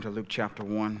To Luke chapter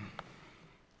 1.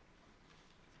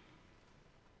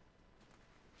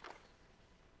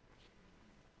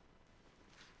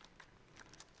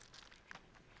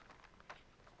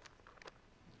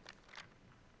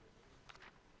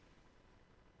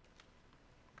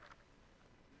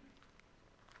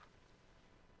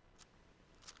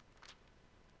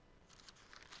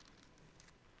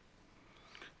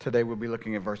 Today we'll be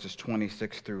looking at verses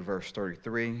 26 through verse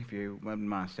 33. If you wouldn't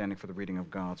mind standing for the reading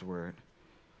of God's word,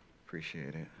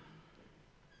 appreciate it.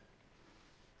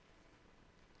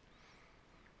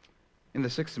 In the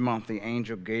 6th month, the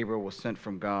angel Gabriel was sent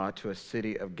from God to a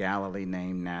city of Galilee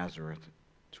named Nazareth,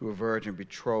 to a virgin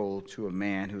betrothed to a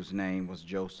man whose name was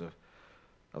Joseph,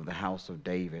 of the house of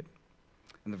David.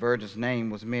 And the virgin's name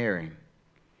was Mary.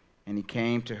 And he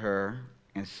came to her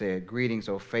and said, "Greetings,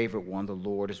 O favored one, the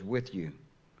Lord is with you."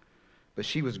 But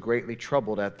she was greatly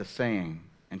troubled at the saying,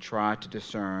 and tried to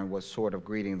discern what sort of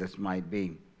greeting this might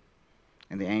be.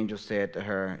 And the angel said to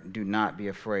her, "Do not be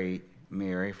afraid,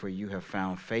 Mary, for you have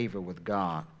found favor with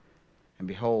God. And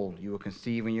behold, you will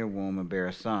conceive in your womb and bear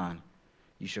a son.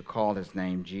 You shall call his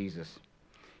name Jesus.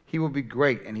 He will be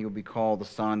great, and he will be called the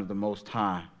Son of the Most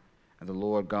High. And the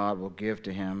Lord God will give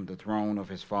to him the throne of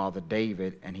his father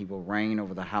David, and he will reign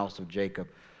over the house of Jacob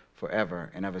forever,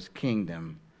 and of his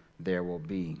kingdom there will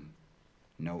be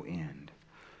no end."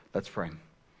 Let's pray.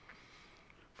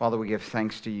 Father, we give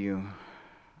thanks to you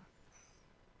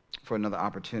for another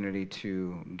opportunity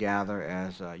to gather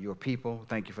as your people.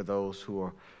 Thank you for those who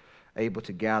are able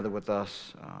to gather with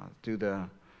us through the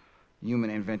human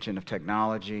invention of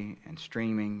technology and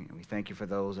streaming. And we thank you for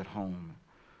those at home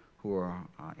who are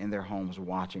in their homes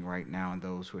watching right now, and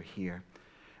those who are here.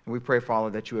 And we pray,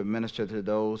 Father, that you would minister to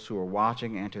those who are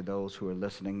watching and to those who are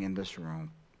listening in this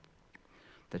room,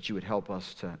 that you would help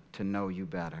us to know you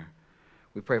better.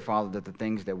 We pray, Father, that the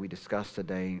things that we discuss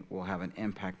today will have an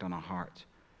impact on our hearts.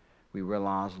 We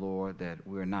realize, Lord, that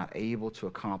we're not able to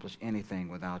accomplish anything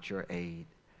without your aid,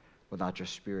 without your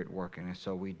Spirit working. And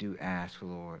so we do ask,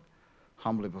 Lord,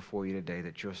 humbly before you today,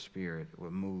 that your Spirit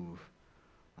would move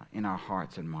in our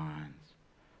hearts and minds,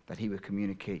 that he would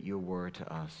communicate your word to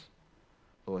us,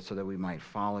 Lord, so that we might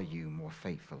follow you more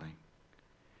faithfully.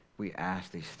 We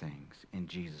ask these things in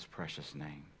Jesus' precious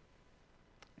name.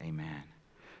 Amen.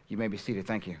 You may be seated.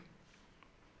 Thank you.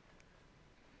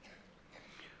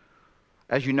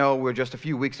 As you know, we're just a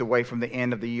few weeks away from the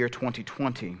end of the year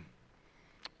 2020.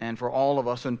 And for all of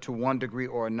us, and to one degree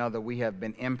or another, we have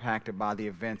been impacted by the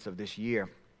events of this year.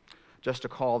 Just to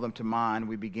call them to mind,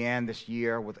 we began this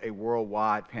year with a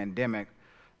worldwide pandemic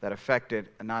that affected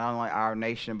not only our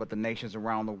nation, but the nations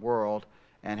around the world,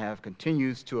 and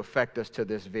continues to affect us to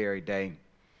this very day.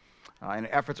 In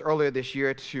efforts earlier this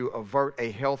year to avert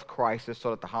a health crisis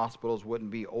so that the hospitals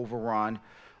wouldn't be overrun,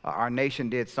 our nation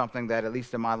did something that, at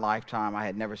least in my lifetime, I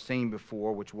had never seen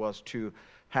before, which was to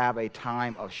have a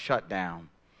time of shutdown.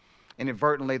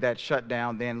 Inadvertently, that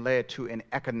shutdown then led to an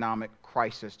economic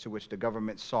crisis to which the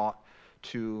government sought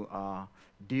to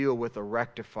deal with or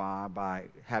rectify by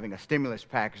having a stimulus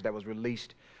package that was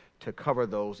released to cover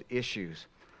those issues.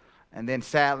 And then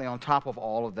sadly, on top of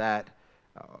all of that,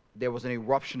 there was an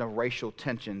eruption of racial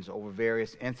tensions over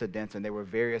various incidents, and there were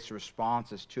various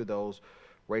responses to those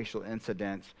racial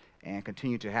incidents, and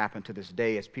continue to happen to this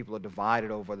day as people are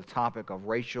divided over the topic of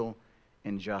racial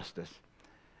injustice.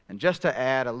 And just to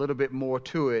add a little bit more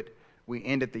to it, we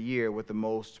ended the year with the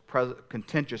most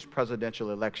contentious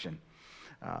presidential election.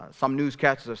 Some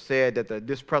newscasters have said that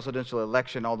this presidential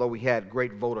election, although we had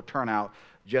great voter turnout,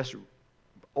 just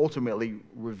ultimately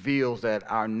reveals that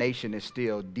our nation is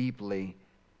still deeply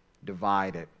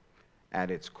divided at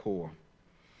its core.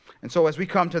 And so as we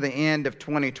come to the end of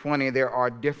 2020, there are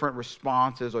different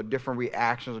responses or different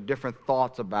reactions or different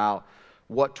thoughts about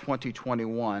what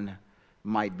 2021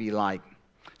 might be like.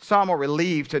 Some are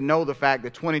relieved to know the fact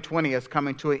that 2020 is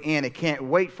coming to an end. It can't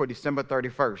wait for December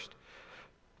 31st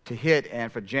to hit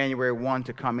and for January 1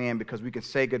 to come in, because we can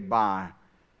say goodbye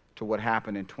to what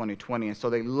happened in 2020. And so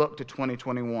they look to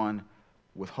 2021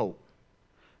 with hope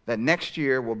that next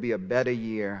year will be a better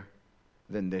year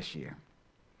than this year.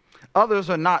 Others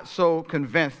are not so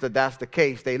convinced that that's the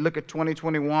case. They look at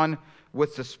 2021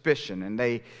 with suspicion, and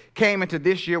they came into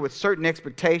this year with certain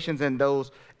expectations, and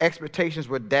those expectations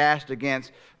were dashed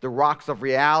against the rocks of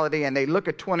reality. And they look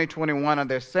at 2021 and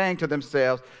they're saying to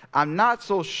themselves, I'm not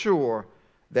so sure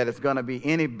that it's going to be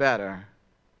any better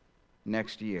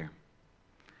next year.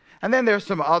 And then there's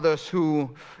some others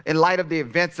who, in light of the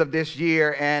events of this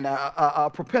year and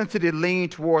a propensity to lean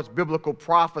towards biblical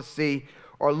prophecy,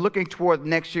 are looking toward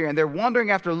next year, and they're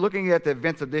wondering, after looking at the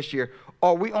events of this year,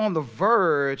 are we on the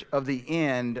verge of the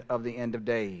end of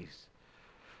days?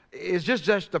 is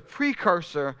just the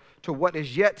precursor to what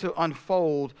is yet to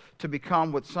unfold to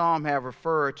become what some have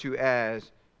referred to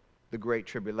as the Great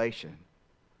Tribulation.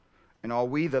 And are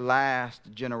we the last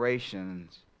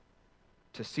generations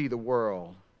to see the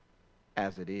world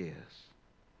as it is?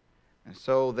 And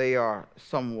so they are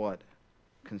somewhat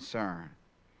concerned.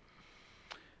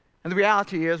 And the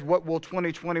reality is, what will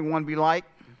 2021 be like?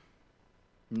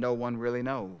 No one really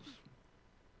knows.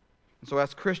 And so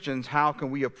as Christians, how can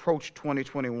we approach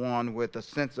 2021 with a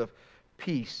sense of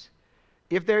peace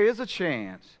if there is a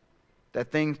chance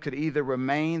that things could either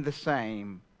remain the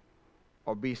same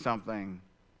or be something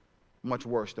much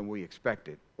worse than we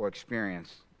expected or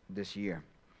experienced this year?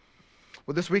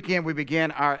 Well, this weekend we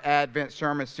began our Advent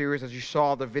sermon series, as you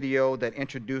saw the video that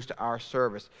introduced our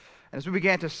service. And as we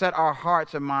began to set our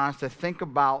hearts and minds to think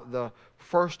about the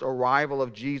first arrival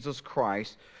of Jesus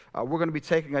Christ, we're going to be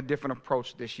taking a different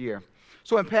approach this year.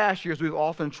 So in past years, we've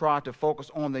often tried to focus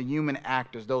on the human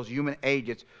actors, those human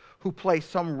agents who play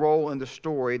some role in the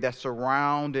story that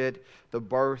surrounded the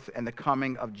birth and the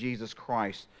coming of Jesus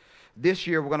Christ. This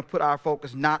year, we're going to put our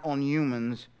focus not on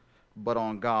humans, but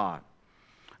on God.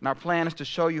 And our plan is to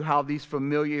show you how these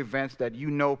familiar events that you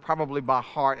know probably by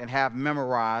heart and have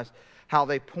memorized, how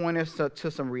they point us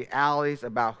to some realities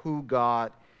about who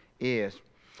God is.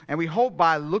 And we hope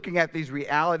by looking at these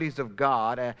realities of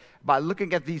God, by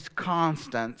looking at these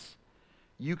constants,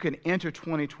 you can enter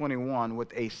 2021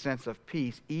 with a sense of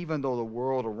peace, even though the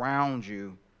world around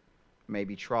you may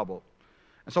be troubled.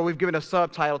 And so we've given a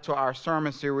subtitle to our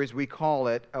sermon series. We call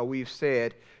it, we've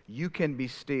said, "You Can Be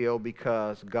Still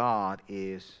Because God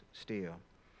Is Still."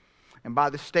 And by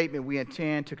this statement, we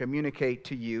intend to communicate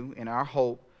to you in our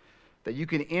hope that you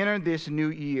can enter this new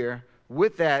year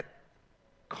with that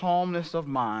calmness of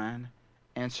mind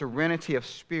and serenity of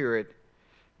spirit,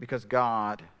 because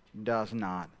God does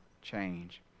not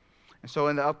change. And so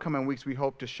in the upcoming weeks, we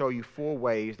hope to show you 4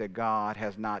 ways that God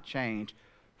has not changed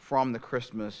from the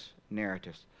Christmas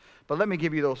narratives. But let me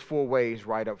give you those 4 ways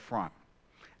right up front.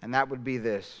 And that would be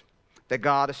this: that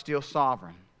God is still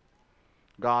sovereign,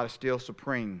 God is still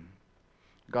supreme,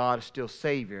 God is still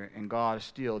Savior, and God is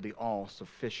still the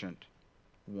all-sufficient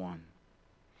one.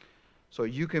 So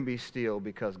you can be still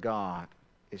because God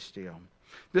is still.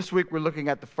 This week we're looking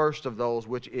at the first of those,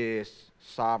 which is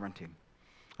sovereignty.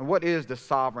 And what is the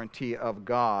sovereignty of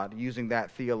God, using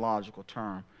that theological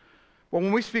term? Well,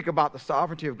 when we speak about the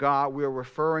sovereignty of God, we are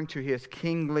referring to his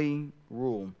kingly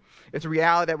rule. It's a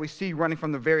reality that we see running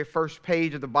from the very first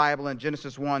page of the Bible in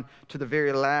Genesis 1 to the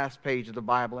very last page of the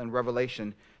Bible in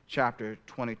Revelation chapter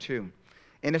 22.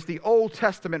 And it's the Old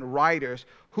Testament writers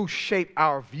who shape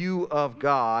our view of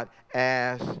God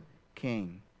as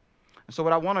king. And so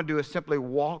what I want to do is simply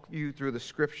walk you through the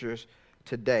scriptures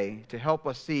today to help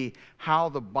us see how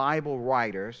the Bible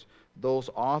writers, those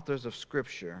authors of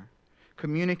scripture,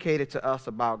 communicated to us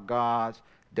about God's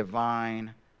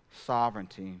divine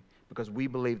sovereignty, because we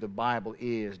believe the Bible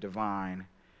is divine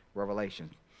revelation.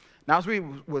 Now, as we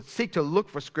would seek to look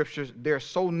for scriptures, they're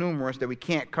so numerous that we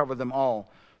can't cover them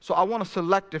all. So I want to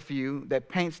select a few that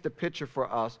paints the picture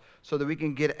for us so that we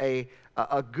can get a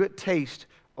good taste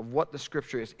of what the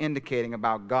scripture is indicating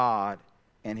about God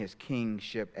and his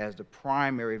kingship as the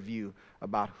primary view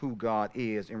about who God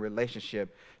is in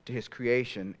relationship to his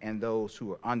creation and those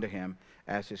who are under him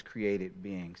as his created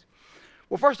beings.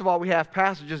 Well, first of all, we have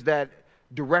passages that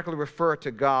directly refer to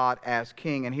God as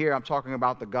king. And here I'm talking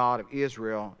about the God of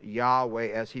Israel, Yahweh,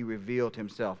 as he revealed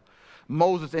himself.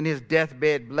 Moses, in his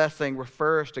deathbed blessing,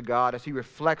 refers to God as he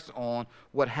reflects on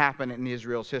what happened in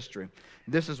Israel's history.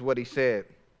 This is what he said: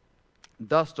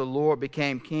 "Thus the Lord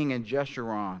became king in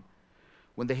Jeshurun,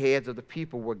 when the heads of the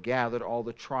people were gathered, all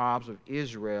the tribes of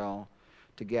Israel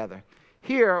together."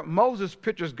 Here, Moses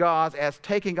pictures God as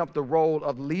taking up the role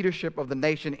of leadership of the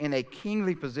nation in a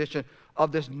kingly position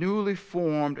of this newly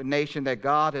formed nation that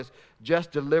God has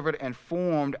just delivered and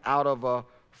formed out of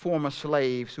former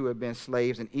slaves who had been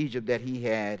slaves in Egypt that he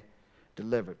had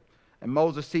delivered. And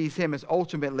Moses sees him as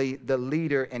ultimately the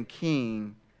leader and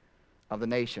king of the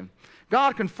nation.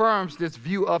 God confirms this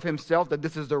view of himself, that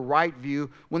this is the right view,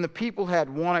 when the people had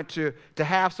wanted to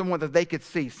have someone that they could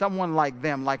see, someone like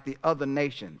them, like the other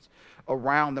nations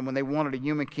around them. When they wanted a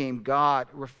human king, God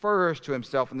refers to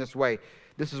himself in this way.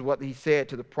 This is what he said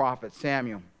to the prophet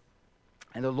Samuel.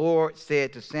 "And the Lord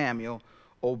said to Samuel,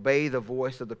 obey the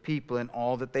voice of the people in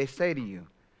all that they say to you,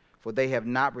 for they have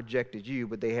not rejected you,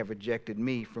 but they have rejected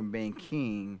me from being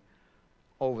king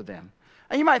over them."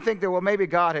 And you might think that, well, maybe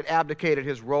God had abdicated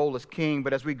his role as king,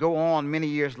 but as we go on many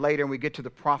years later and we get to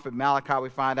the prophet Malachi, we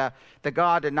find out that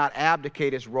God did not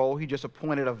abdicate his role. He just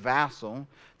appointed a vassal,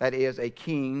 that is, a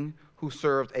king who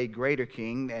served a greater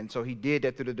king, and so he did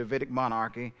that through the Davidic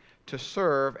monarchy, to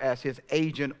serve as his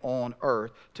agent on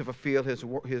earth to fulfill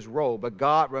his role. But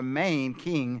God remained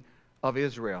king of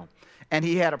Israel. And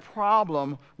he had a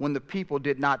problem when the people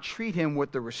did not treat him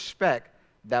with the respect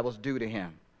that was due to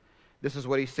him. This is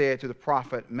what he said to the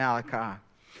prophet Malachi.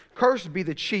 Cursed be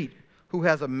the cheat who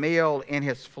has a male in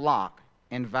his flock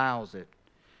and vows it,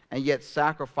 and yet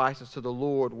sacrifices to the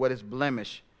Lord what is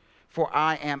blemished. For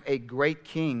I am a great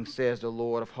king, says the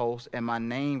Lord of hosts, and my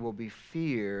name will be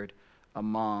feared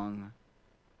among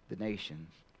the nations.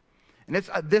 And it's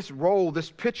this role, this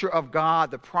picture of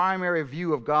God, the primary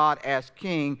view of God as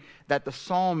king that the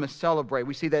psalmists celebrate.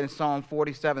 We see that in Psalm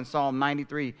 47, Psalm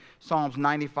 93, Psalms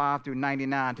 95 through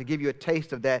 99. To give you a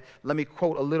taste of that, let me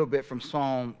quote a little bit from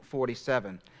Psalm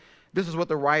 47. This is what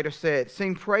the writer said: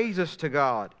 sing praises to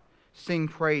God, sing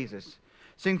praises.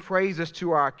 Sing praises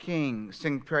to our King,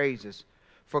 sing praises.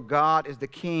 For God is the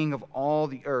King of all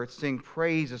the earth. Sing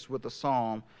praises with the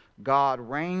psalm. God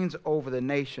reigns over the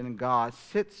nation. God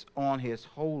sits on his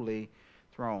holy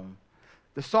throne.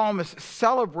 The psalmist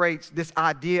celebrates this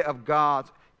idea of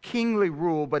God's kingly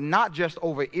rule, but not just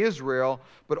over Israel,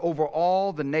 but over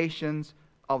all the nations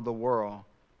of the world,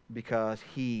 because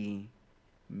he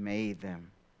made them.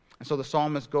 And so the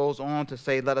psalmist goes on to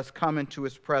say, let us come into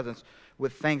his presence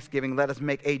with thanksgiving. Let us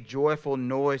make a joyful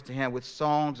noise to him with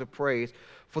songs of praise.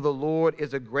 For the Lord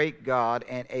is a great God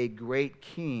and a great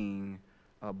King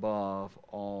above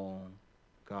all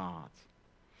gods.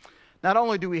 Not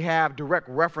only do we have direct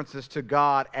references to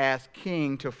God as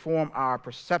king to form our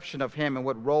perception of him and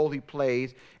what role he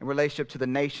plays in relationship to the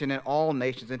nation and all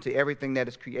nations and to everything that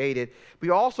is created,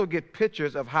 we also get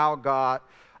pictures of how God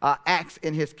acts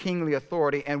in his kingly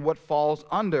authority and what falls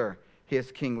under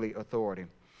his kingly authority.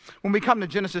 When we come to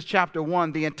Genesis chapter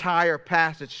 1, the entire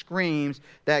passage screams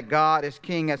that God is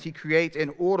king as he creates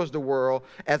and orders the world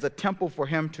as a temple for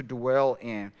him to dwell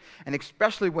in. And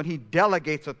especially when he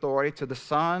delegates authority to the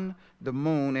sun, the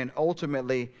moon, and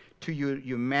ultimately to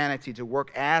humanity to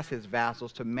work as his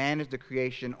vassals to manage the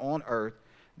creation on earth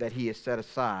that he has set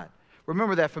aside.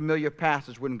 Remember that familiar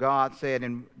passage when God said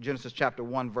in Genesis chapter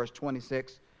 1, verse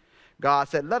 26, God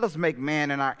said, let us make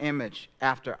man in our image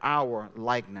after our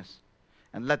likeness,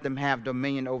 and let them have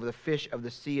dominion over the fish of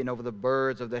the sea and over the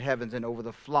birds of the heavens and over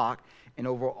the flock and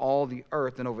over all the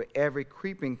earth and over every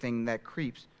creeping thing that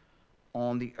creeps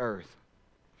on the earth.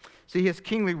 See, his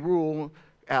kingly rule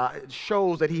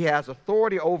shows that he has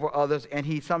authority over others, and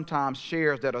he sometimes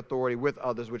shares that authority with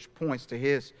others, which points to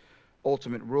his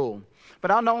ultimate rule. But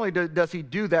not only does he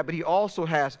do that, but he also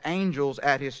has angels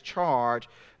at his charge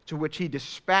to which he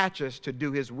dispatches to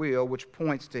do his will, which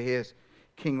points to his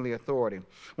kingly authority.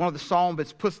 One of the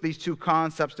psalmists puts these two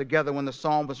concepts together when the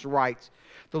psalmist writes,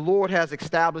 the Lord has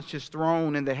established his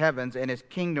throne in the heavens, and his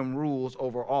kingdom rules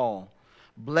over all.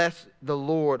 Bless the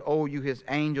Lord, O you his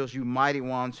angels, you mighty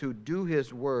ones who do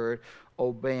his word,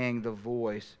 obeying the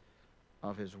voice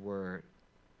of his word.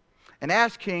 And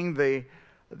as king, the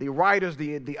writers,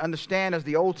 the understanders,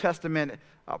 the Old Testament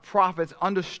prophets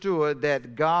understood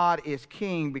that God is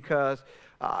king because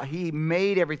he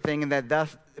made everything, and that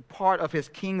thus part of his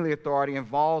kingly authority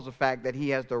involves the fact that he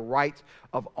has the right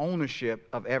of ownership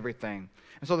of everything.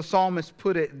 And so the psalmist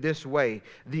put it this way: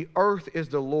 the earth is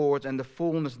the Lord's and the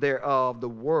fullness thereof, the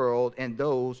world and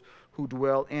those who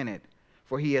dwell in it.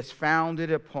 For he has founded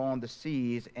it upon the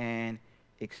seas and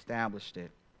established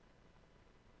it.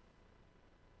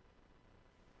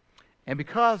 And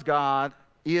because God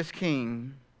is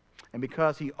king, and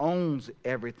because he owns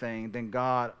everything, then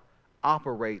God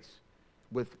operates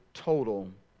with total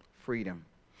freedom.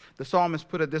 The psalmist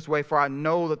put it this way: for I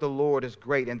know that the Lord is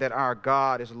great, and that our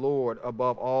God is Lord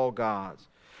above all gods.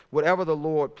 Whatever the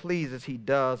Lord pleases, he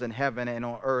does in heaven and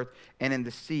on earth and in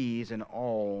the seas and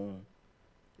all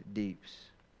the deeps.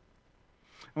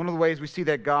 One of the ways we see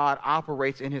that God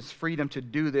operates in his freedom to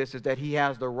do this is that he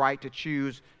has the right to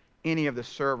choose any of the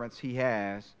servants he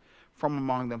has from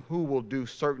among them who will do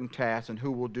certain tasks and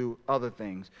who will do other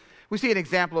things. We see an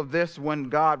example of this when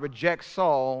God rejects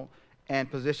Saul and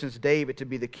positions David to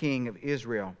be the king of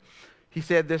Israel. He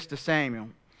said this to Samuel.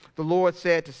 The Lord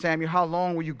said to Samuel, how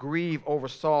long will you grieve over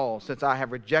Saul, since I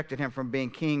have rejected him from being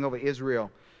king over Israel?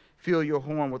 Fill your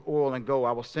horn with oil and go.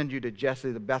 I will send you to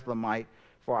Jesse the Bethlehemite,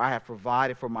 for I have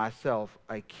provided for myself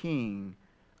a king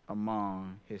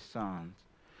among his sons.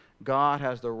 God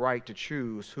has the right to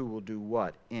choose who will do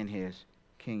what in his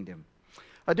kingdom.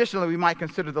 Additionally, we might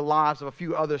consider the lives of a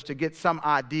few others to get some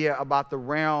idea about the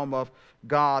realm of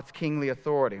God's kingly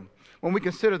authority. When we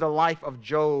consider the life of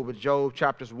Job, Job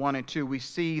chapters 1 and 2, we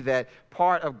see that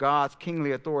part of God's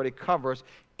kingly authority covers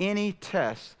any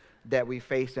test that we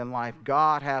face in life,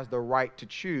 God has the right to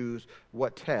choose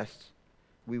what tests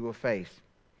we will face.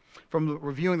 From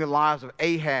reviewing the lives of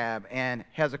Ahab and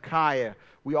Hezekiah,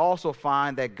 we also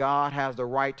find that God has the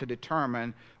right to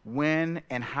determine when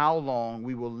and how long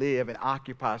we will live and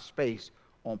occupy space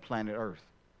on planet Earth.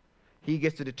 He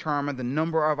gets to determine the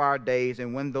number of our days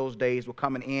and when those days will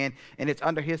come an end, and it's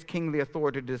under his kingly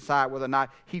authority to decide whether or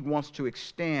not he wants to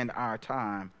extend our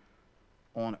time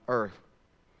on earth.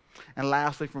 And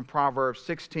lastly, from Proverbs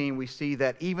 16, we see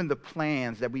that even the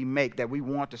plans that we make, that we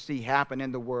want to see happen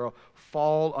in the world,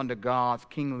 fall under God's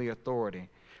kingly authority.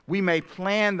 We may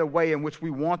plan the way in which we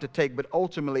want to take, but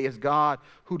ultimately it's God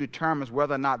who determines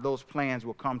whether or not those plans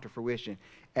will come to fruition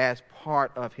as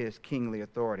part of his kingly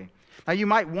authority. Now, you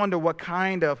might wonder what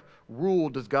kind of rule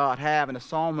does God have, and the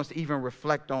psalmist even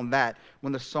reflect on that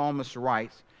when the psalmist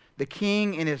writes, "The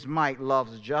king in his might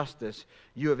loves justice.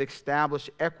 You have established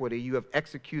equity. You have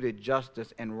executed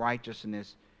justice and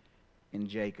righteousness in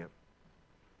Jacob."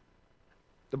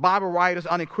 The Bible writers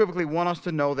unequivocally want us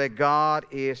to know that God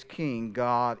is king.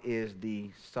 God is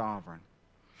the sovereign.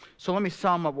 So let me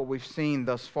sum up what we've seen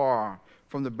thus far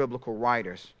from the biblical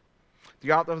writers.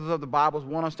 The authors of the Bibles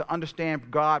want us to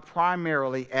understand God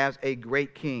primarily as a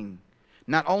great king.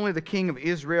 Not only the king of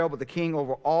Israel, but the king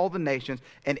over all the nations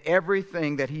and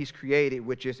everything that he's created,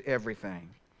 which is everything.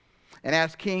 And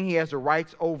as king, he has the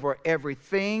rights over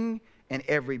everything and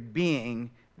every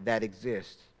being that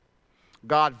exists.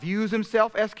 God views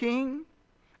himself as king,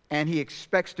 and he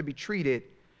expects to be treated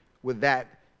with that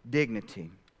dignity.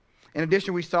 In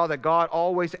addition, we saw that God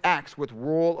always acts with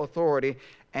royal authority,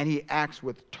 and he acts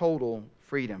with total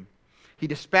freedom. He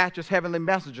dispatches heavenly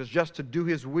messengers just to do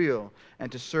his will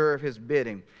and to serve his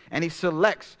bidding. And he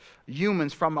selects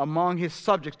humans from among his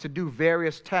subjects to do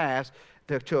various tasks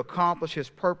to accomplish his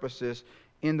purposes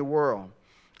in the world.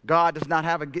 God does not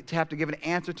have to give an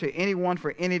answer to anyone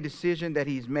for any decision that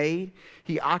he's made.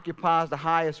 He occupies the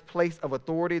highest place of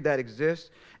authority that exists,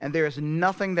 and there is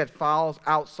nothing that falls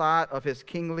outside of his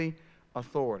kingly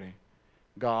authority.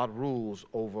 God rules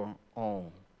over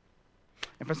all.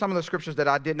 And for some of the scriptures that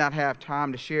I did not have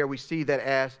time to share, we see that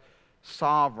as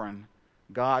sovereign,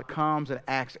 God comes and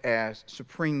acts as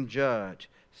supreme judge,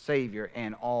 savior,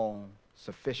 and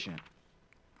all-sufficient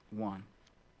one.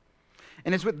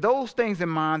 And it's with those things in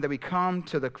mind that we come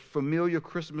to the familiar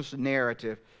Christmas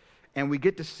narrative, and we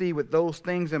get to see with those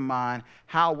things in mind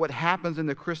how what happens in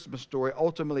the Christmas story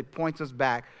ultimately points us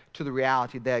back to the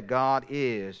reality that God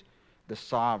is the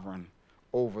sovereign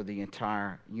over the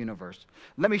entire universe.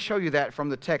 Let me show you that from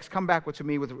the text. Come back with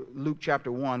me with Luke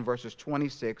chapter 1, verses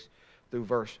 26 through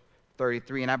verse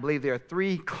 33. And I believe there are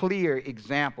three clear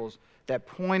examples that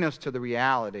point us to the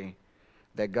reality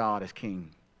that God is king.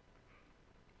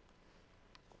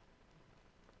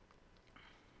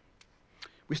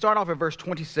 We start off at verse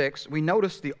 26. We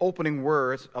notice the opening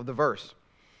words of the verse.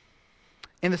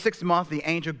 In the 6th month, the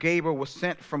angel Gabriel was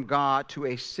sent from God to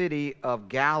a city of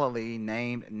Galilee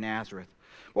named Nazareth.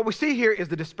 What we see here is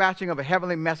the dispatching of a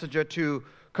heavenly messenger to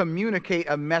communicate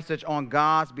a message on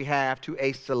God's behalf to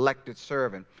a selected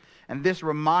servant. And this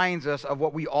reminds us of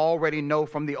what we already know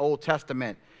from the Old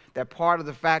Testament, that part of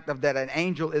the fact of that an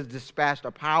angel is dispatched,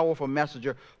 a powerful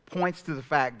messenger, points to the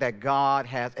fact that God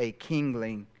has a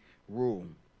kingly rule.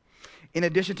 In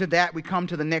addition to that, we come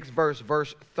to the next verse,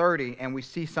 verse 30, and we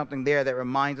see something there that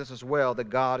reminds us as well that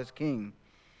God is king.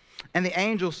 And the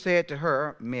angel said to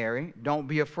her, Mary, don't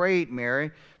be afraid,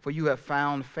 Mary, for you have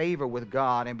found favor with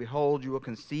God, and behold, you will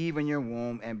conceive in your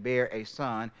womb and bear a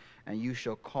son, and you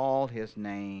shall call his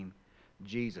name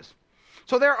Jesus.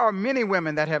 So there are many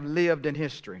women that have lived in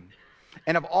history.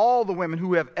 And of all the women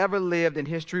who have ever lived in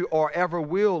history or ever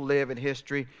will live in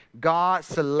history, God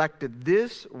selected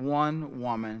this one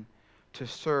woman to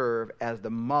serve as the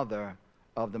mother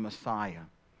of the Messiah.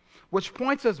 Which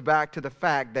points us back to the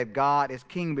fact that God is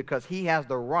king because he has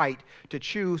the right to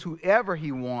choose whoever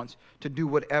he wants to do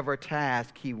whatever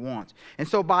task he wants. And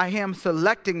so by him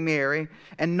selecting Mary,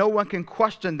 and no one can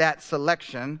question that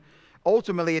selection,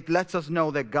 ultimately it lets us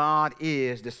know that God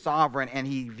is the sovereign and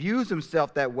he views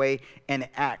himself that way and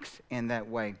acts in that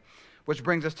way. Which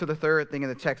brings us to the third thing in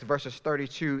the text, verses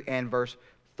 32 and verse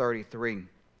 33.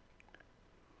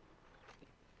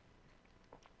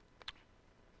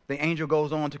 The angel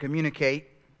goes on to communicate,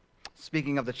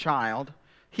 speaking of the child,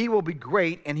 he will be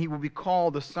great and he will be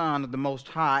called the Son of the Most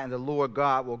High, and the Lord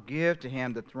God will give to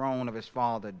him the throne of his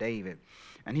father David.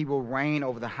 And he will reign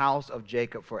over the house of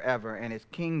Jacob forever, and his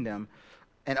kingdom,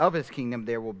 and of his kingdom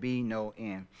there will be no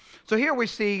end. So here we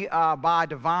see by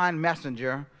divine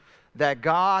messenger that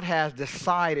God has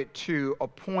decided to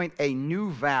appoint a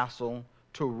new vassal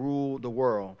to rule the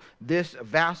world. This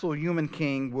vassal human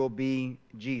king will be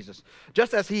Jesus.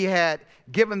 Just as he had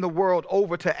given the world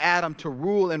over to Adam to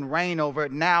rule and reign over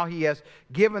it, now he has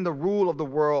given the rule of the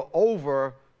world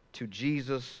over to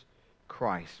Jesus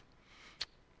Christ.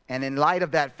 And in light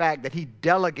of that fact that he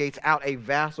delegates out a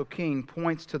vassal king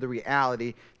points to the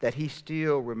reality that he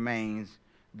still remains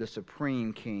the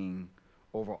supreme king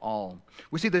over all.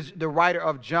 We see the writer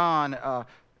of John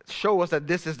show us that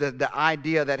this is the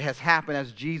idea that has happened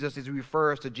as he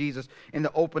refers to Jesus in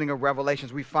the opening of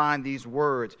Revelations. We find these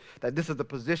words, that this is the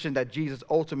position that Jesus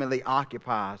ultimately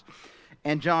occupies.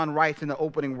 And John writes in the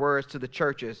opening words to the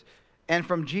churches, "And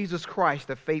from Jesus Christ,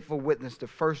 the faithful witness, the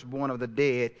firstborn of the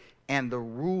dead, and the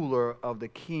ruler of the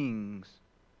kings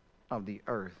of the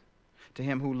earth, to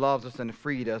him who loves us and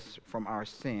freed us from our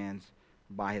sins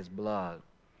by his blood."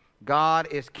 God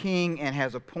is king and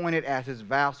has appointed as his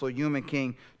vassal human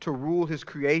king to rule his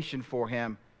creation for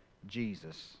him,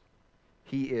 Jesus.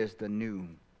 He is the new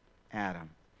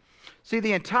Adam. See,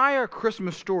 the entire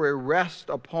Christmas story rests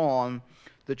upon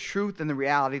the truth and the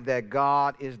reality that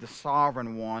God is the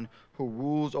sovereign one who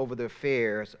rules over the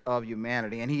affairs of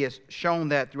humanity. And he has shown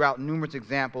that throughout numerous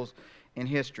examples in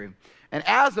history. And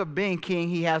as of being king,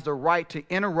 he has the right to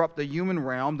interrupt the human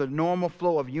realm, the normal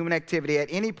flow of human activity at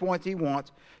any point he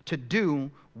wants, to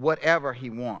do whatever he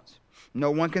wants.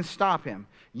 No one can stop him.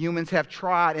 Humans have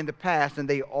tried in the past, and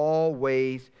they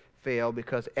always fail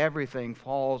because everything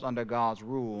falls under God's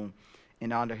rule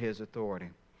and under his authority.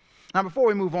 Now, before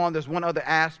we move on, there's one other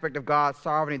aspect of God's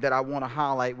sovereignty that I want to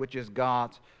highlight, which is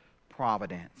God's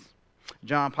providence.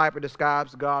 John Piper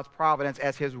describes God's providence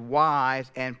as his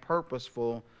wise and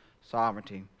purposeful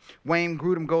sovereignty. Wayne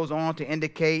Grudem goes on to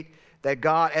indicate that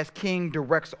God as king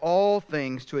directs all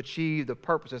things to achieve the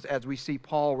purposes, as we see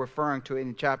Paul referring to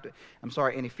in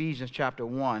Ephesians chapter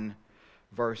 1,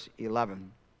 verse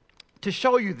 11. To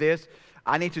show you this,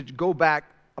 I need to go back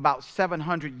about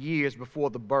 700 years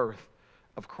before the birth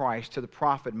of Christ to the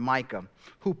prophet Micah,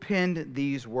 who penned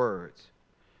these words: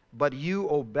 "But you,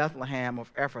 O Bethlehem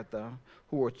of Ephrathah,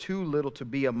 who are too little to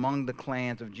be among the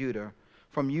clans of Judah,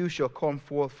 from you shall come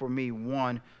forth for me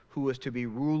one who is to be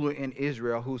ruler in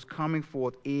Israel, whose coming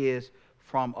forth is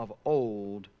from of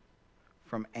old,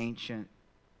 from ancient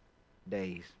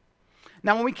days."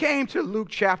 Now, when we came to Luke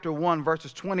chapter 1,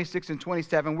 verses 26 and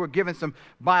 27, we're given some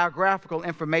biographical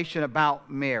information about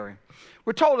Mary.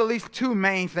 We're told at least two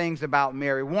main things about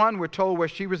Mary. One, we're told where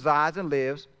she resides and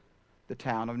lives, the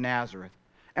town of Nazareth.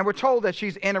 And we're told that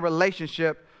she's in a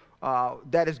relationship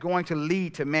that is going to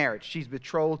lead to marriage. She's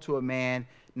betrothed to a man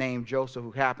named Joseph,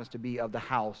 who happens to be of the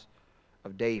house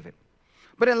of David.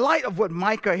 But in light of what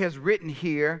Micah has written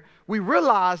here, we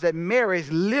realize that Mary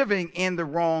is living in the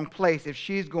wrong place if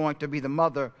she's going to be the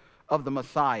mother of the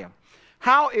Messiah.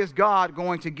 How is God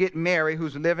going to get Mary,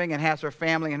 who's living and has her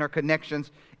family and her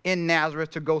connections in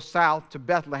Nazareth, to go south to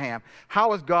Bethlehem?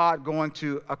 How is God going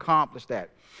to accomplish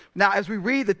that? Now, as we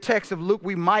read the text of Luke,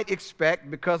 we might expect,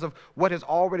 because of what has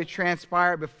already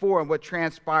transpired before and what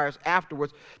transpires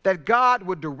afterwards, that God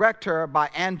would direct her by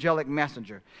angelic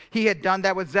messenger. He had done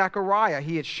that with Zechariah.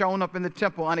 He had shown up in the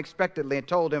temple unexpectedly and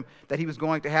told him that he was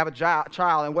going to have a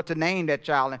child and what to name that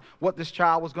child and what this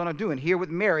child was going to do. And here with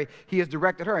Mary, he has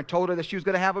directed her and told her that she was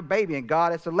going to have a baby, and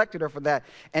God had selected her for that.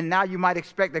 And now you might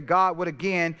expect that God would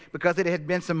again, because it had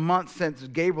been some months since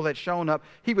Gabriel had shown up,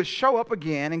 he would show up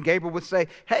again, and Gabriel would say,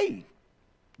 "Hey,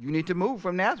 you need to move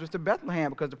from Nazareth to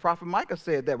Bethlehem because the prophet Micah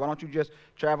said that. Why don't you just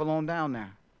travel on down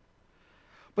there?"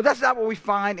 But that's not what we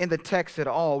find in the text at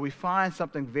all. We find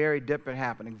something very different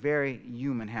happening, very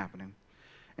human happening.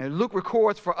 And Luke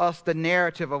records for us the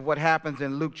narrative of what happens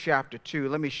in Luke chapter 2.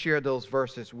 Let me share those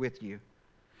verses with you.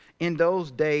 "In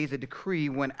those days, a decree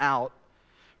went out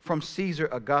from Caesar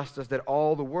Augustus that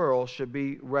all the world should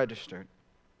be registered.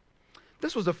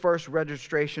 This was the first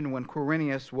registration when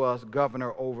Quirinius was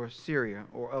governor over Syria,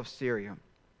 or of Syria.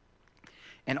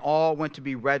 And all went to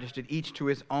be registered, each to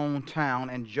his own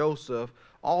town. And Joseph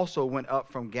also went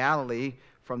up from Galilee,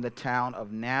 from the town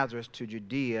of Nazareth to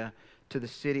Judea, to the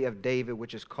city of David,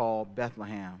 which is called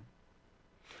Bethlehem,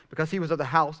 because he was of the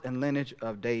house and lineage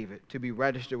of David, to be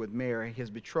registered with Mary, his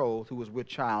betrothed, who was with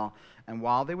child. And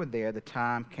while they were there, the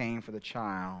time came for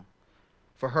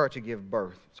her to give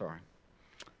birth."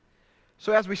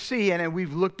 So as we see, and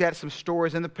we've looked at some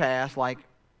stories in the past, like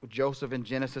Joseph in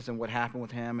Genesis and what happened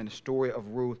with him, and the story of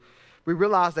Ruth, we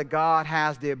realize that God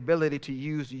has the ability to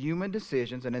use human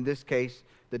decisions, and in this case,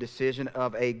 the decision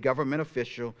of a government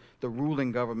official, the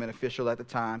ruling government official at the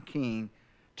time, king,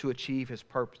 to achieve his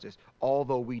purposes,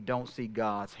 although we don't see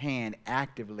God's hand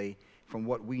actively, from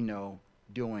what we know,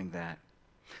 doing that.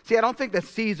 See, I don't think that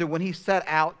Caesar, when he set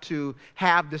out to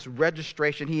have this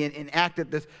registration, he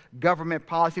enacted this government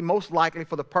policy, most likely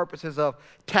for the purposes of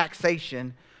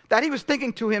taxation, that he was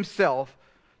thinking to himself,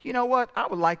 you know what, I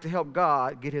would like to help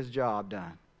God get his job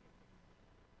done.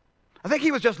 I think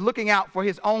he was just looking out for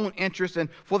his own interests and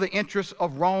for the interests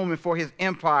of Rome and for his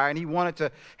empire, and he wanted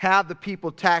to have the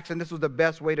people taxed, and this was the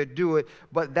best way to do it,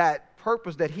 but that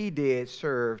purpose that he did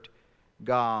served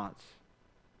God's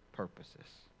purposes.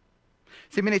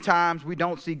 See, many times we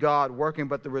don't see God working,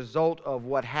 but the result of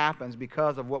what happens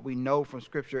because of what we know from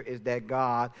Scripture is that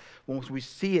God, once we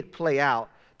see it play out,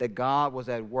 that God was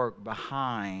at work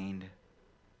behind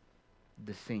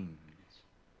the scenes.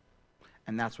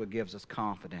 And that's what gives us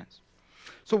confidence.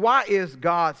 So why is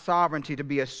God's sovereignty to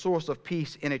be a source of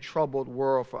peace in a troubled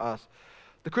world for us?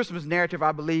 The Christmas narrative,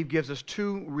 I believe, gives us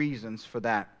two reasons for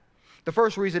that. The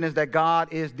first reason is that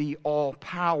God is the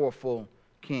all-powerful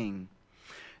King.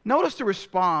 Notice the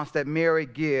response that that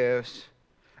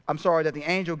the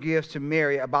angel gives to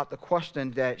Mary about the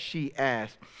question that she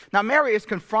asked. Now, Mary is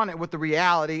confronted with the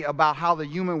reality about how the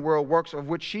human world works, of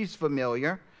which she's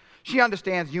familiar. She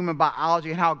understands human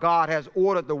biology and how God has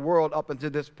ordered the world up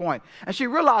until this point. And she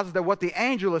realizes that what the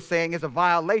angel is saying is a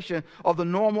violation of the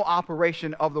normal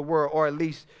operation of the world, or at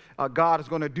least God is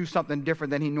going to do something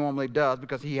different than he normally does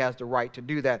because he has the right to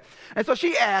do that. And so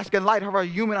she asks, in light of her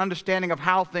human understanding of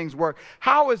how things work,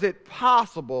 how is it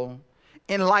possible,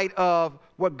 in light of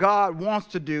what God wants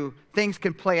to do, things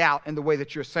can play out in the way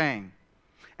that you're saying?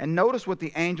 And notice what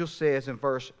the angel says in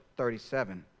verse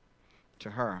 37 to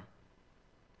her.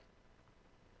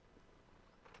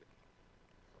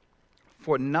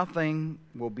 For nothing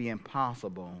will be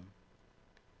impossible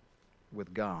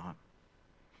with God.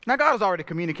 Now, God has already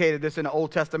communicated this in the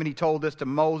Old Testament. He told this to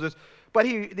Moses, but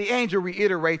the angel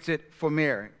reiterates it for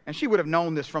Mary. And she would have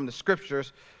known this from the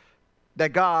Scriptures,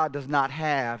 that God does not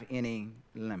have any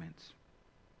limits.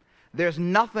 There's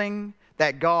nothing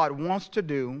that God wants to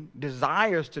do,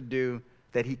 desires to do,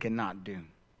 that he cannot do.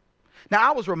 Now,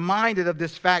 I was reminded of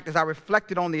this fact as I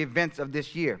reflected on the events of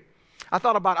this year. I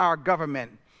thought about our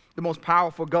government, the most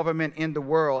powerful government in the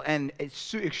world, and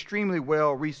it's extremely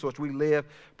well resourced. We live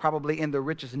probably in the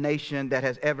richest nation that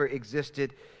has ever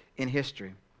existed in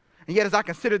history. And yet, as I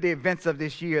consider the events of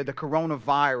this year, the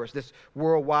coronavirus, this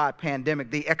worldwide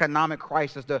pandemic, the economic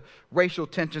crisis, the racial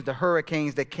tensions, the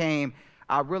hurricanes that came,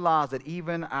 I realize that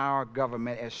even our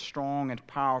government, as strong and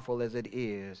powerful as it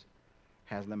is,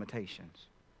 has limitations.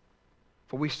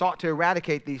 For we sought to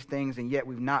eradicate these things, and yet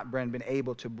we've not been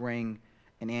able to bring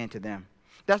an end to them.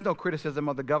 That's no criticism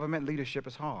of the government. Leadership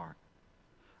is hard.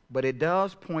 But it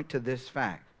does point to this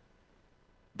fact,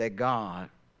 that God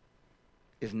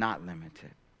is not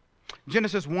limited.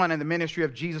 Genesis 1 and the ministry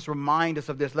of Jesus remind us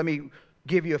of this. Let me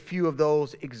give you a few of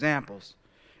those examples.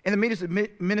 In the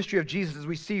ministry of Jesus, as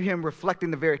we see him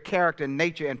reflecting the very character,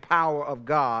 nature, and power of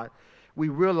God, we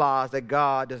realize that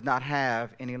God does not have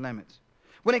any limits.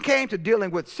 When it came to dealing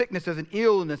with sicknesses and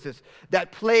illnesses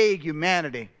that plague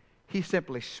humanity, he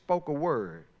simply spoke a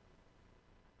word,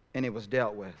 and it was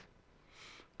dealt with.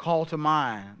 Call to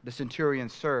mind the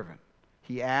centurion's servant.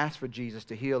 He asked for Jesus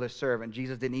to heal his servant.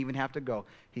 Jesus didn't even have to go.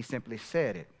 He simply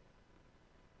said it,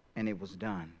 and it was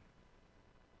done.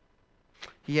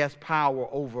 He has power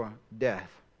over death.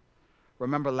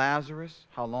 Remember Lazarus,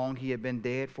 how long he had been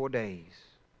dead? 4 days.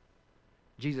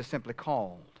 Jesus simply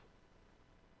called,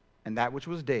 and that which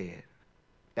was dead,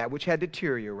 that which had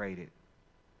deteriorated,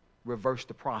 reversed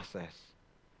the process,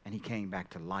 and he came back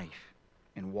to life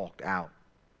and walked out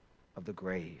of the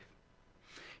grave.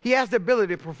 He has the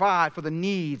ability to provide for the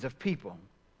needs of people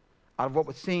out of what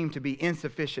would seem to be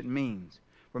insufficient means.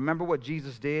 Remember what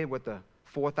Jesus did with the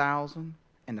 4,000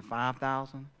 and the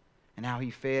 5,000, and how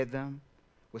he fed them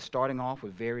with starting off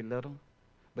with very little,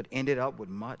 but ended up with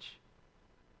much?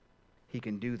 He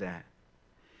can do that.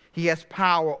 He has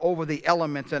power over the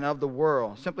elements and of the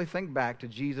world. Simply think back to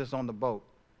Jesus on the boat,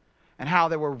 and how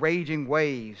there were raging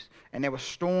waves, and there were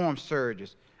storm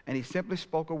surges, and he simply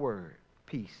spoke a word,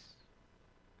 peace,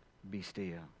 be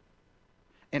still.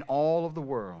 And all of the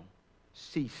world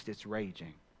ceased its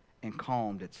raging and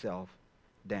calmed itself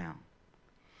down.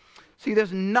 See,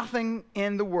 there's nothing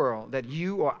in the world that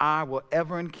you or I will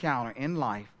ever encounter in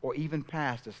life, or even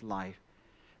past this life,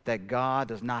 that God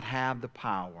does not have the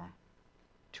power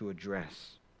to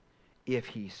address if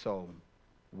he so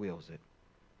wills it,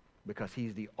 because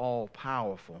he's the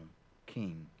all-powerful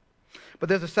King. But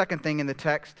there's a second thing in the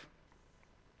text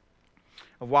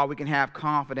of why we can have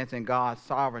confidence in God's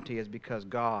sovereignty, is because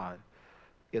God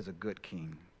is a good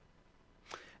King.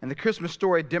 And the Christmas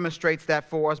story demonstrates that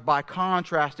for us by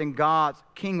contrasting God's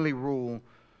kingly rule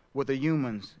with the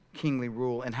humans' kingly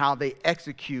rule and how they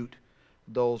execute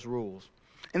those rules.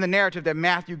 In the narrative that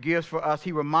Matthew gives for us,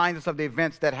 he reminds us of the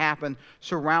events that happened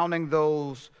surrounding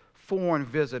those foreign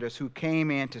visitors who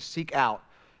came in to seek out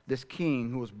this king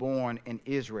who was born in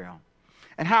Israel,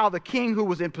 and how the king who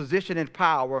was in position and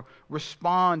power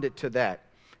responded to that,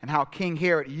 and how King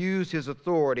Herod used his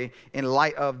authority in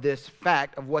light of this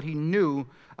fact of what he knew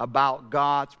about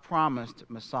God's promised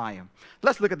Messiah.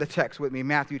 Let's look at the text with me,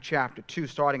 Matthew chapter 2,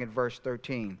 starting at verse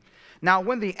 13. Now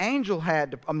when they had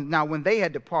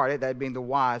departed, that being the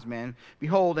wise men,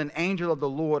 behold, an angel of the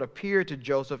Lord appeared to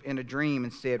Joseph in a dream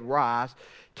and said, Rise,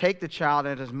 take the child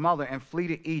and his mother and flee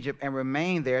to Egypt and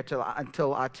remain there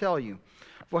until I tell you.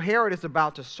 For Herod is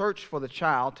about to search for the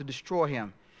child to destroy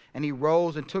him. And he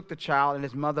rose and took the child and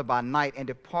his mother by night and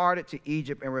departed to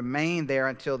Egypt and remained there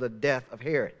until the death of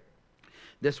Herod.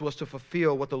 This was to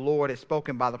fulfill what the Lord had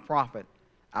spoken by the prophet.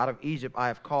 Out of Egypt I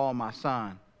have called my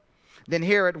son. Then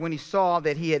Herod, when he saw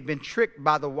that he had been tricked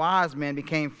by the wise men,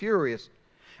 became furious.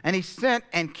 And he sent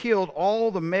and killed all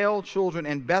the male children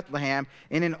in Bethlehem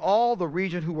and in all the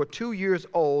region who were 2 years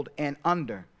old and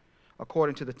under,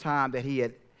 according to the time that he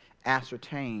had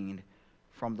ascertained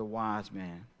from the wise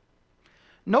men.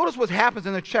 Notice what happens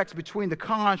in the text between the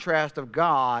contrast of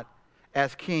God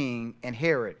as king and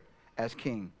Herod as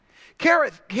king.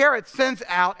 Herod sends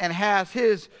out and has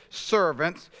his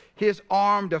servants, his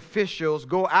armed officials,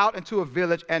 go out into a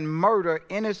village and murder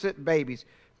innocent babies,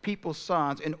 people's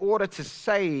sons, in order to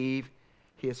save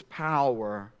his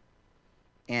power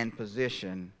and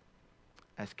position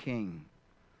as king.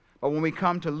 But when we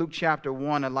come to Luke chapter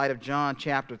 1 in light of John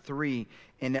chapter 3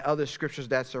 and the other scriptures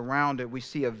that surround it, we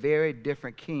see a very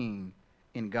different king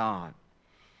in God.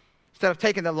 Instead of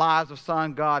taking the lives of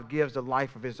son, God gives the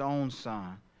life of his own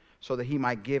son so that he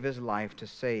might give his life to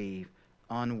save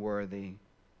unworthy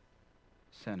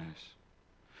sinners.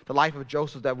 The life of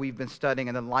Joseph that we've been studying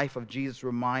and the life of Jesus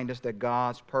remind us that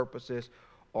God's purposes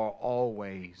are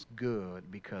always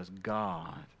good because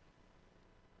God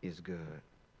is good.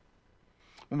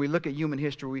 When we look at human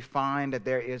history, we find that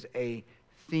there is a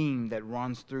theme that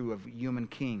runs through of human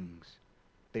kings.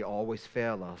 They always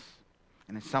fail us.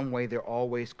 And in some way, they're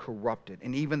always corrupted.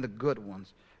 And even the good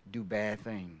ones do bad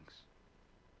things.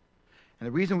 And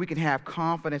the reason we can have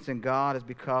confidence in God is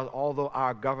because although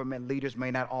our government leaders may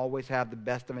not always have the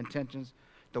best of intentions,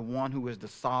 the one who is the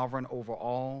sovereign over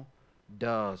all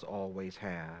does always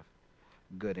have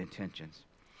good intentions.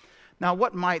 Now,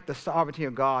 what might the sovereignty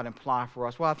of God imply for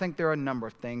us? Well, I think there are a number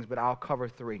of things, but I'll cover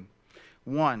three.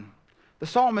 One, the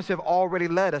psalmists have already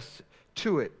led us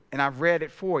to it, and I've read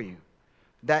it for you,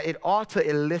 that it ought to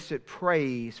elicit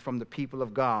praise from the people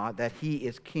of God that he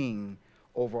is king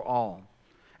over all.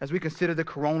 As we consider the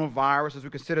coronavirus, as we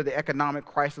consider the economic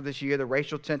crisis of this year, the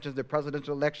racial tensions, the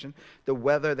presidential election, the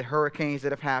weather, the hurricanes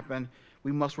that have happened,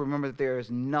 we must remember that there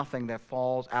is nothing that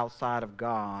falls outside of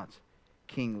God's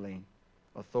kingly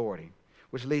authority.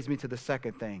 Which leads me to the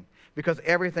second thing. Because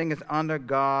everything is under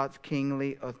God's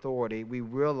kingly authority, we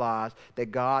realize that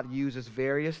God uses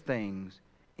various things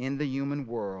in the human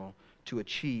world to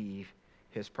achieve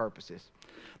his purposes.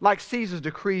 Like Caesar's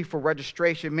decree for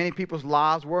registration, many people's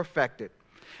lives were affected.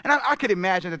 And I could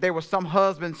imagine that there was some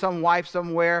husband, some wife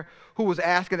somewhere who was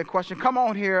asking the question, come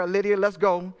on here, Lydia, let's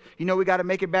go. You know, we got to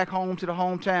make it back home to the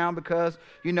hometown because,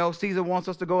 you know, Caesar wants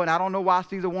us to go. And I don't know why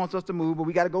Caesar wants us to move, but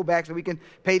we got to go back so we can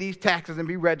pay these taxes and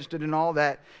be registered and all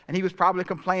that. And he was probably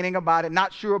complaining about it,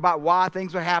 not sure about why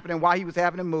things were happening, why he was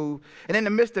having to move. And in the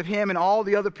midst of him and all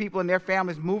the other people and their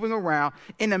families moving around,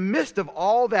 in the midst of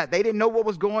all that, they didn't know what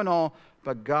was going on,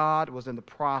 but God was in the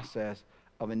process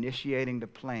of initiating the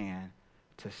plan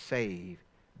to save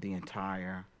the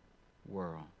entire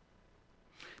world.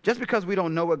 Just because we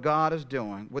don't know what God is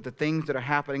doing with the things that are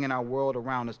happening in our world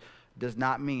around us does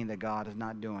not mean that God is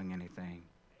not doing anything.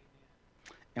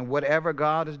 And whatever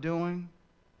God is doing,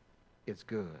 it's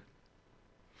good.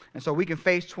 And so we can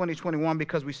face 2021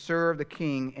 because we serve the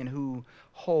King and who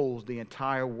holds the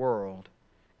entire world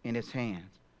in his hands.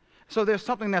 So there's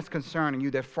something that's concerning you,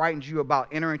 that frightens you about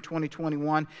entering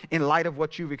 2021 in light of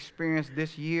what you've experienced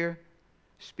this year.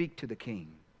 Speak to the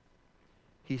King.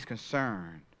 He's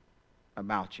concerned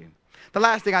about you. The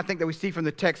last thing I think that we see from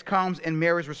the text comes in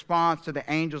Mary's response to the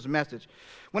angel's message.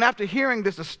 When after hearing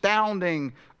this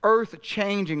astounding,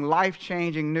 earth-changing,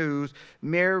 life-changing news,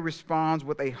 Mary responds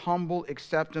with a humble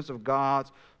acceptance of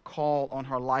God's call on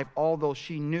her life, although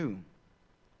she knew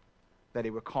that it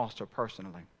would cost her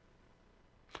personally.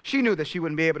 She knew that she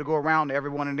wouldn't be able to go around to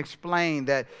everyone and explain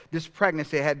that this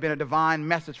pregnancy had been a divine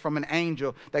message from an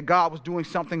angel, that God was doing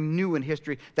something new in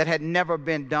history that had never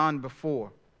been done before.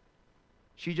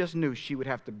 She just knew she would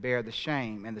have to bear the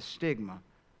shame and the stigma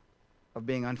of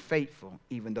being unfaithful,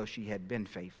 even though she had been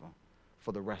faithful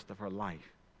for the rest of her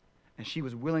life. And she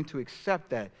was willing to accept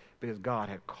that because God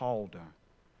had called her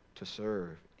to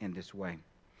serve in this way.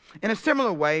 In a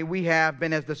similar way, we have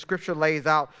been, as the scripture lays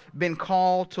out, been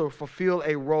called to fulfill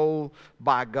a role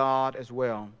by God as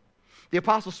well. The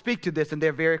apostles speak to this, and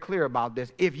they're very clear about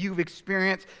this. If you've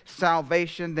experienced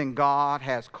salvation, then God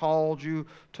has called you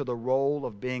to the role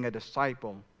of being a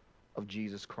disciple of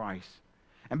Jesus Christ.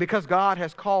 And because God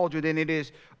has called you, then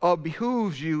it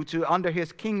behooves you to, under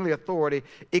his kingly authority,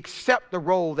 accept the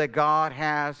role that God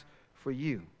has for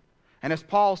you. And as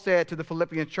Paul said to the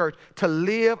Philippian church, to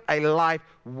live a life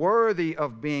worthy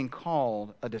of being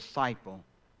called a disciple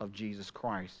of Jesus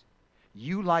Christ.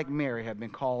 You, like Mary, have been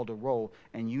called a role,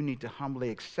 and you need to humbly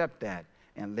accept that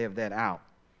and live that out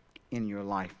in your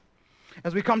life.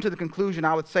 As we come to the conclusion,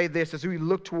 I would say this, as we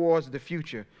look towards the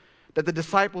future, that the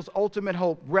disciples' ultimate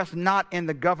hope rests not in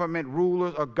the government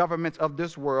rulers or governments of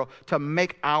this world to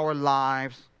make our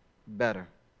lives better.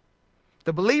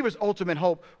 The believer's ultimate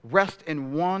hope rests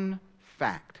in one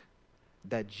fact,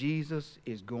 that Jesus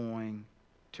is going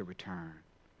to return.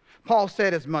 Paul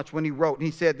said as much when he wrote, and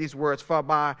he said these words,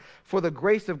 For the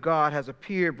grace of God has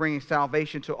appeared, bringing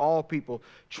salvation to all people,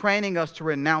 training us to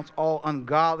renounce all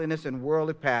ungodliness and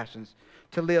worldly passions,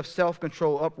 to live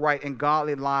self-controlled, upright, and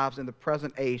godly lives in the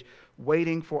present age,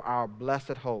 waiting for our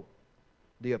blessed hope,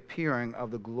 the appearing of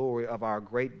the glory of our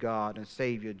great God and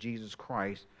Savior, Jesus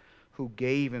Christ, who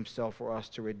gave himself for us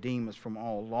to redeem us from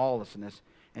all lawlessness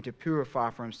and to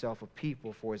purify for himself a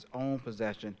people for his own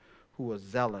possession who are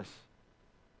zealous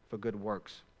for good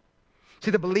works.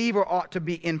 See, the believer ought to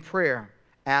be in prayer,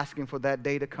 asking for that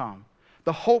day to come.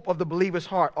 The hope of the believer's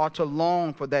heart ought to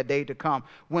long for that day to come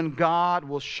when God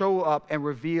will show up and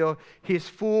reveal his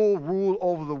full rule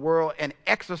over the world and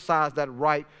exercise that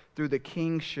right through the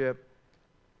kingship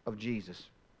of Jesus.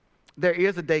 There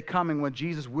is a day coming when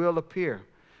Jesus will appear,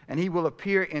 and he will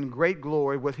appear in great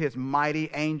glory with his mighty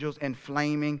angels and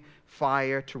flaming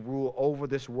fire to rule over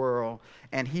this world,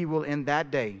 and he will in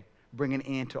that day bring an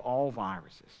end to all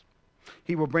viruses.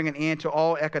 He will bring an end to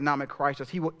all economic crisis.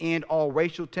 He will end all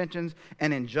racial tensions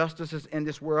and injustices in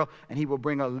this world, and he will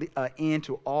bring an end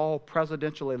to all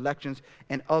presidential elections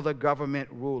and other government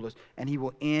rulers, and he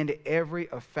will end every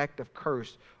effective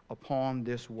curse upon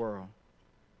this world.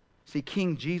 See,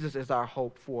 King Jesus is our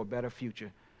hope for a better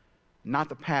future, not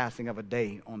the passing of a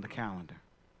day on the calendar.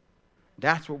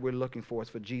 That's what we're looking for, is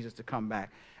for Jesus to come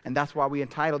back. And that's why we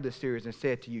entitled this series and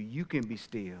said to you, you can be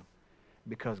still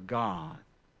because God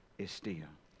is still.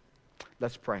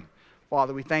 Let's pray.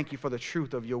 Father, we thank you for the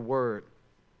truth of your word.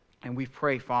 And we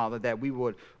pray, Father, that we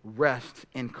would rest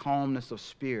in calmness of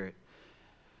spirit,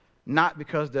 not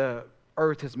because the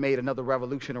earth has made another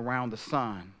revolution around the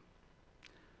sun,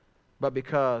 but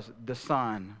because the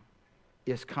Son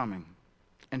is coming,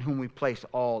 in whom we place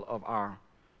all of our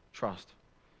trust.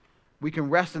 We can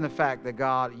rest in the fact that,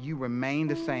 God, you remain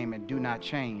the same and do not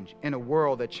change in a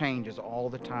world that changes all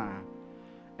the time.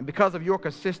 And because of your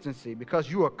consistency, because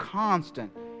you are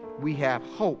constant, we have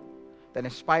hope that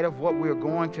in spite of what we're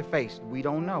going to face, we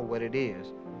don't know what it is,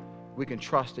 we can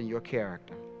trust in your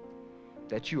character,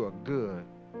 that you are good,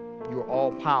 you are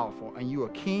all-powerful, and you are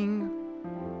king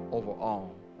over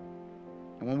all.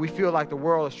 And when we feel like the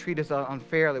world has treated us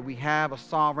unfairly, we have a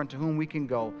sovereign to whom we can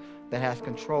go that has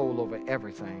control over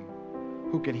everything,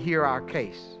 who can hear our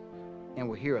case and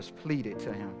will hear us plead it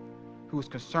to him, who is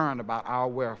concerned about our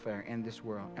welfare in this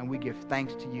world. And we give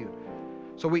thanks to you.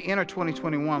 So we enter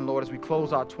 2021, Lord, as we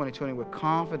close out 2020 with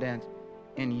confidence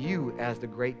in you as the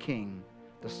great King,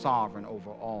 the sovereign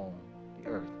over all the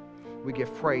earth. We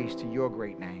give praise to your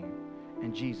great name.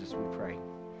 In Jesus we pray.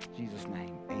 In Jesus'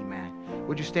 name, amen.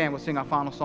 Would you stand? We'll sing our final song.